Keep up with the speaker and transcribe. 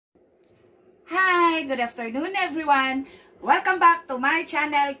Hi, good afternoon everyone. Welcome back to my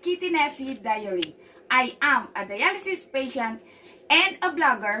channel, Kitty Nessie Diary. I am a dialysis patient and a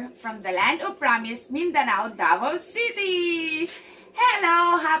blogger from the land of promise, Mindanao, Davao City.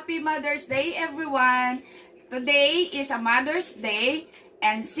 Hello, happy Mother's Day everyone. Today is a Mother's Day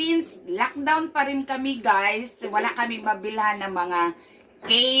and since lockdown pa rin kami guys, wala kaming mabilhan ng mga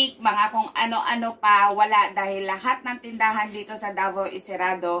cake, mga kung ano-ano pa, wala dahil lahat ng tindahan dito sa Davao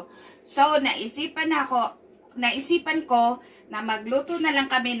isirado. So, naisipan ko na magluto na lang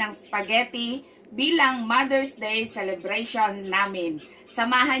kami ng spaghetti bilang Mother's Day celebration namin.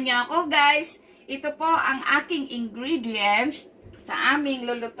 Samahan niyo ako guys. Ito po ang aking ingredients sa aming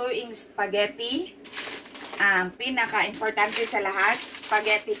lulutuing spaghetti. Ang pinaka-importante sa lahat,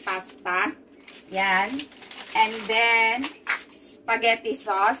 spaghetti pasta. Yan. And then, spaghetti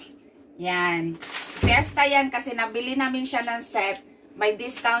sauce. Yan. Besta yan kasi nabili namin siya ng set. May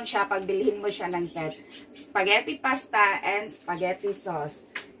discount siya pag bilhin mo siya ng set. Spaghetti pasta and spaghetti sauce.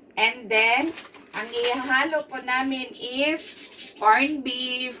 And then, ang ihalo po namin is corned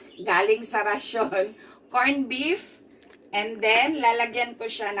beef. Galing sa rasyon. Corned beef. And then, lalagyan ko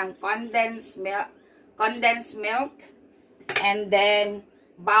siya ng condensed milk. And then,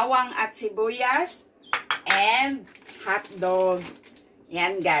 bawang at sibuyas. And hot dog.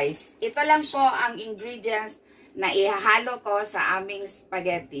 Yan guys. Ito lang po ang ingredients na ihahalo ko sa aming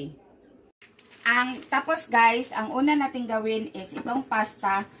spaghetti. Tapos guys, ang una nating gawin is itong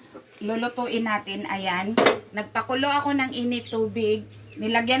pasta. Lulutuin natin. Ayan. Nagpakulo ako ng init tubig.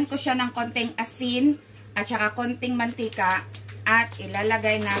 Nilagyan ko siya ng konting asin at saka konting mantika. At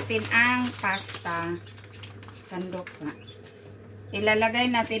ilalagay natin ang pasta. Sandok na. Ilalagay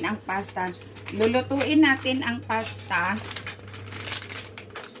natin ang pasta. Lulutuin natin ang pasta.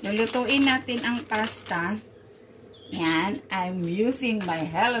 Lulutuin natin ang pasta. Yan. I'm using my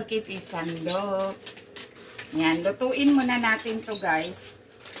Hello Kitty sandok. Yan. Lutuin muna natin to guys.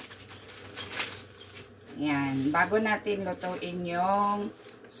 Yan. Bago natin lutuin yung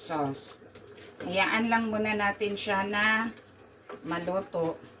sauce. Hayaan lang muna natin siya na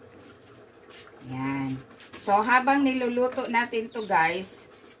maluto. Yan. So, habang niluluto natin to guys,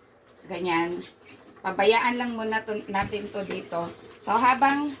 ganyan. Pabayaan lang muna natin to dito. So,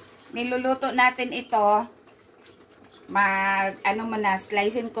 habang niluluto natin ito,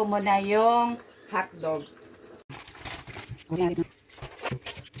 slicein ko muna yung hotdog.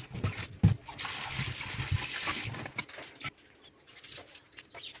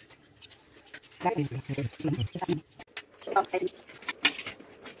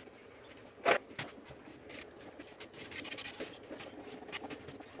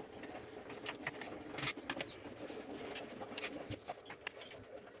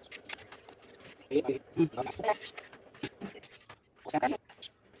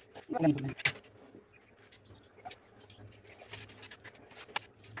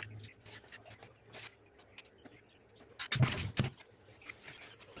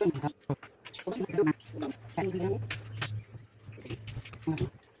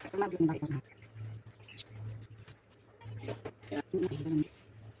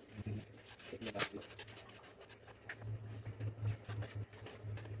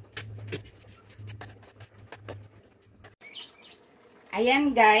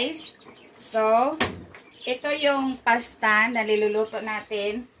 Ayan guys. So, ito yung pasta na niluluto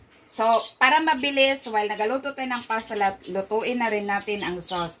natin. So, para mabilis, while nagaluto tayo ng pasta, lutuin na rin natin ang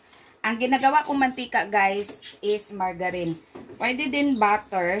sauce. Ang ginagawa kong mantika guys is margarine. Pwede din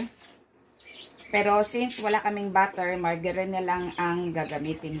butter. Pero since wala kaming butter, margarine na lang ang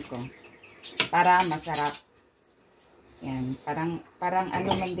gagamitin ko. Para masarap. Yan. Parang ano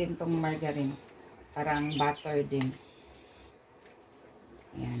man din tong margarine. Parang butter din.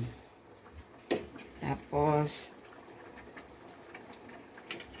 Yan. Tapos,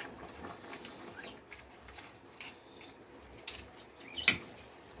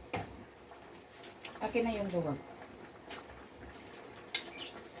 akin na yung luwag.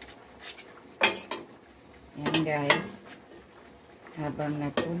 Yan guys. Habang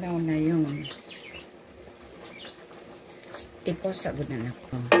natunaw na yung iposagod na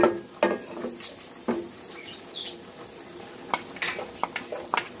ako.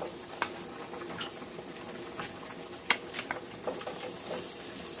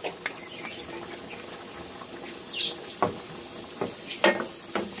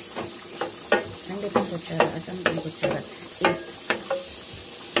 Kutsara, asam ang kutsara.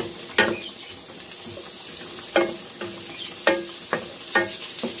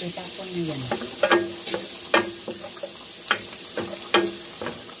 Itapon na yan.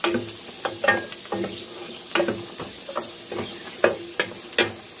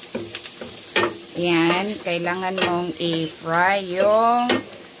 Yan, kailangan mong i-fry yung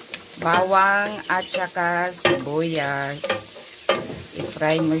bawang at saka sibuyas.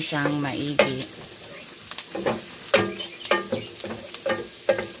 I-fry mo siyang maigi.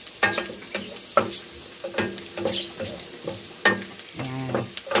 Yan.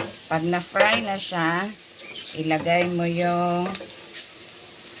 Pag na-fry na siya, ilagay mo yung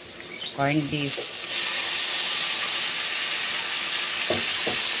corned beef.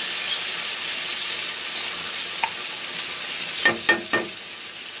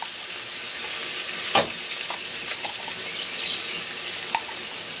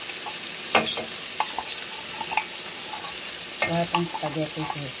 At ang spaghetti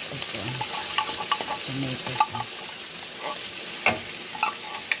sauce ito. Tomato sauce.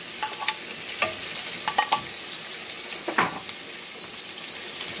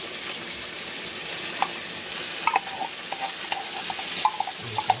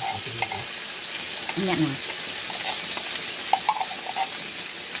 Ayan na.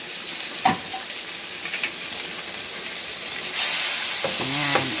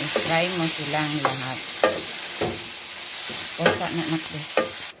 Ayan. I-fry mo silang lahat. Osa na natin.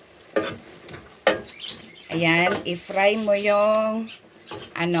 Ayan. I-fry mo yung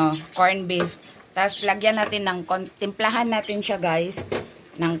corned beef. Tapos lagyan natin ng timplahan natin siya guys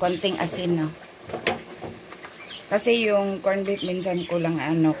ng konting asin. No? Kasi yung corned beef minsan kulang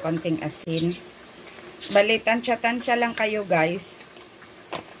konting asin. Bali, tansya-tansya lang kayo guys.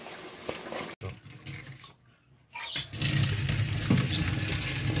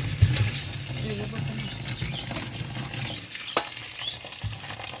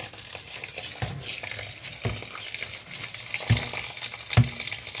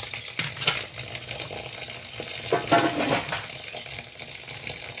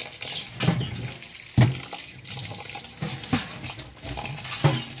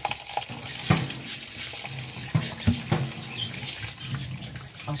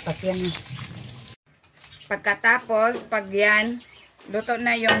 Pagkatapos, pag yan, luto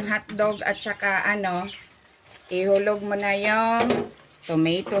na yung hotdog at saka ihulog mo na yung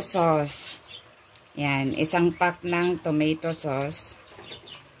tomato sauce. Yan, isang pack ng tomato sauce.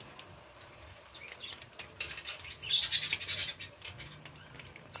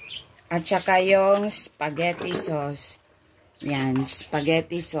 At saka yung spaghetti sauce. Yan,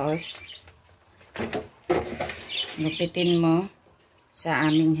 spaghetti sauce. Lupitin mo sa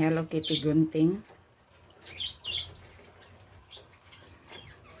aming Hello Kitty gunting.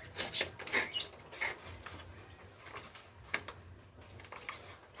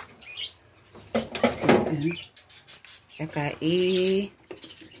 Tsaka ilagay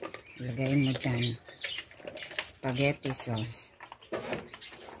mo dyan spaghetti sauce.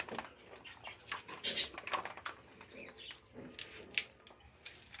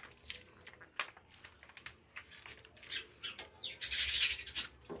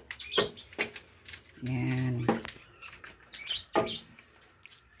 Yan.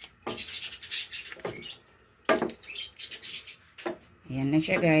 Yan na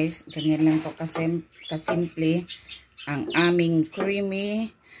siya guys. Ganyan lang po kasimple ang aming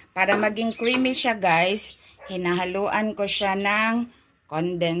creamy. Para maging creamy siya guys, hinahaluan ko siya ng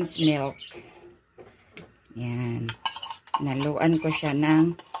condensed milk. Yan. Hinahaluan ko siya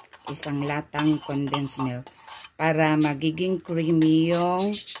ng isang latang condensed milk para magiging creamy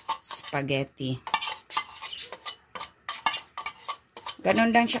yung spaghetti.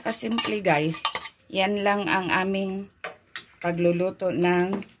 Ganon lang siya kasimple guys. Yan lang ang aming pagluluto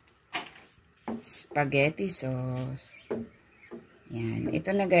ng spaghetti sauce. Yan.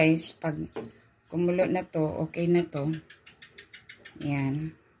 Ito na guys. Pag kumulo na to, okay na to.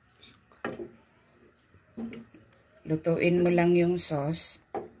 Yan. Lutuin mo lang yung sauce.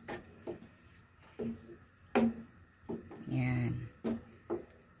 Yan.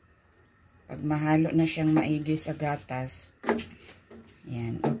 Pag mahalo na siyang maigi sa gatas,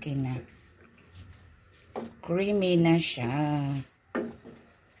 yan, okay na. Creamy na siya.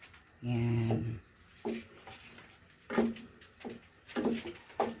 Yan.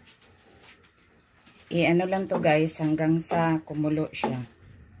 I-ano lang to guys hanggang sa kumulo siya.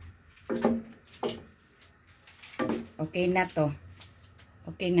 Okay na to.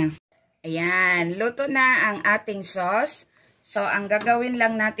 Okay na. Ayan, luto na ang ating sauce. So, ang gagawin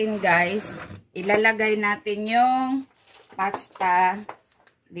lang natin guys, ilalagay natin yung pasta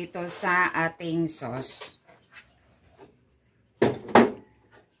dito sa ating sauce.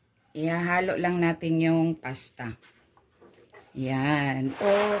 Ihahalo lang natin yung pasta. Yan.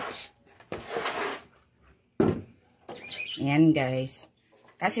 Oops. Yan guys.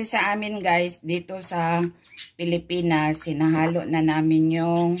 Kasi sa amin guys, dito sa Pilipinas, sinahalo na namin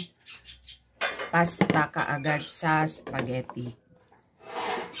yung pasta kaagad sa spaghetti.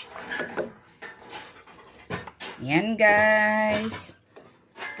 Yan guys,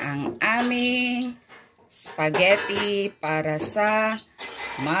 ang aming spaghetti para sa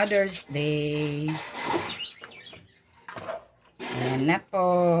Mother's Day. Ayan na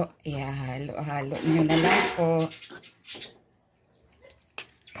po. Halo-halo nyo na lang po.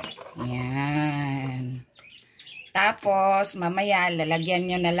 Ayan. Tapos, mamaya, lalagyan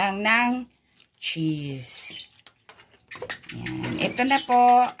nyo na lang ng cheese. Ayan. Ito na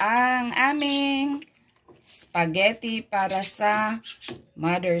po ang aming spaghetti para sa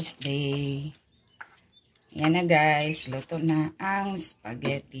Mother's Day. Yan na guys, luto na ang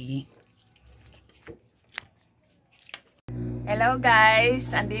spaghetti. Hello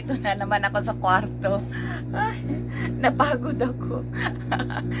guys, andito na naman ako sa kwarto. Ay, napagod ako.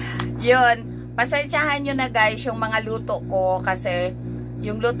 Yun, pasensyahan nyo na guys yung mga luto ko kasi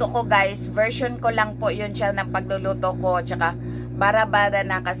yung luto ko guys, version ko lang po yun siya ng pagluluto ko. Tsaka bara-bara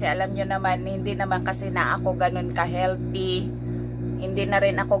na kasi alam nyo naman, hindi naman kasi na ako ganun ka-healthy. Hindi na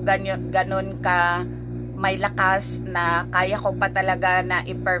rin ako ganun ka may lakas na kaya ko pa talaga na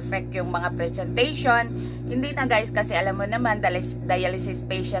i-perfect yung mga presentation. Hindi na guys kasi alam mo naman dialysis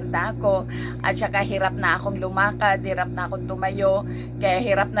patient na ako at saka hirap na akong lumakad, hirap na akong tumayo, kaya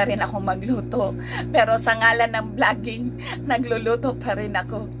hirap na rin akong magluto. Pero sa ngalan ng vlogging, nagluluto pa rin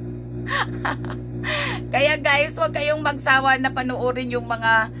ako. Kaya guys, huwag kayong magsawa na panuorin yung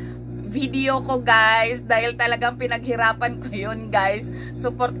mga video ko guys dahil talagang pinaghirapan ko yun guys.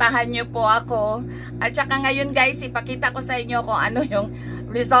 Suportahan nyo po ako. At saka ngayon guys, ipakita ko sa inyo kung ano yung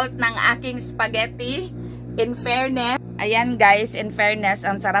result ng aking spaghetti. In fairness, ayan guys, in fairness,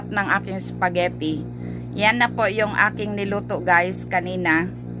 ang sarap ng aking spaghetti. Yan na po yung aking niluto guys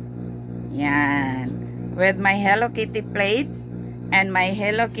kanina. Yan. With my Hello Kitty plate and my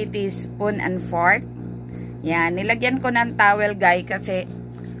Hello Kitty spoon and fork. Yan, nilagyan ko ng towel guys kasi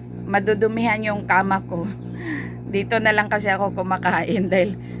madudumihan yung kama ko. Dito na lang kasi ako kumakain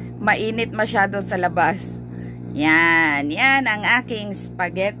dahil mainit masyado sa labas. Yan, yan ang aking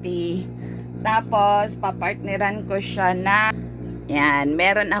spaghetti. Tapos, papartneran ko siya na, yan,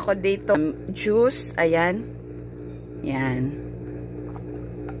 meron ako dito juice, ayan. Yan.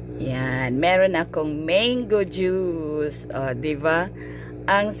 Yan, meron akong mango juice. O, diba?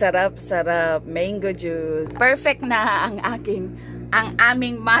 Ang sarap-sarap, mango juice. Perfect na ang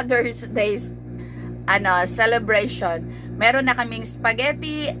aming Mother's Day celebration. Meron na kaming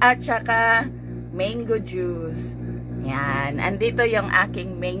spaghetti at saka mango juice. Yan, andito yung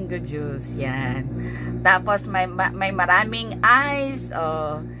aking mango juice. Yan. Tapos may maraming ice.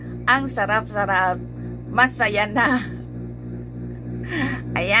 Oh, ang sarap-sarap. Masaya na.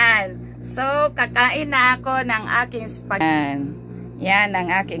 Ayan. So, kakain na ako ng aking spaghetti. Yan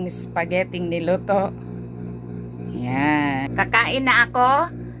ang aking spaghetti niluto. Yan. Kakain na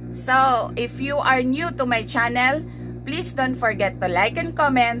ako. So, if you are new to my channel, please don't forget to like and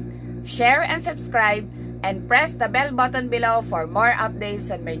comment, share and subscribe, and press the bell button below for more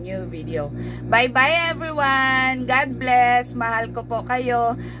updates on my new video. Bye-bye everyone! God bless! Mahal ko po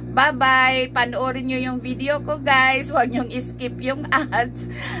kayo. Bye-bye! Panoorin nyo yung video ko guys. Huwag nyong skip yung ads.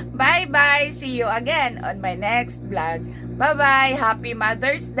 Bye-bye! See you again on my next vlog. Bye-bye! Happy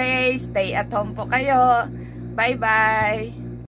Mother's Day! Stay at home po kayo. Bye-bye!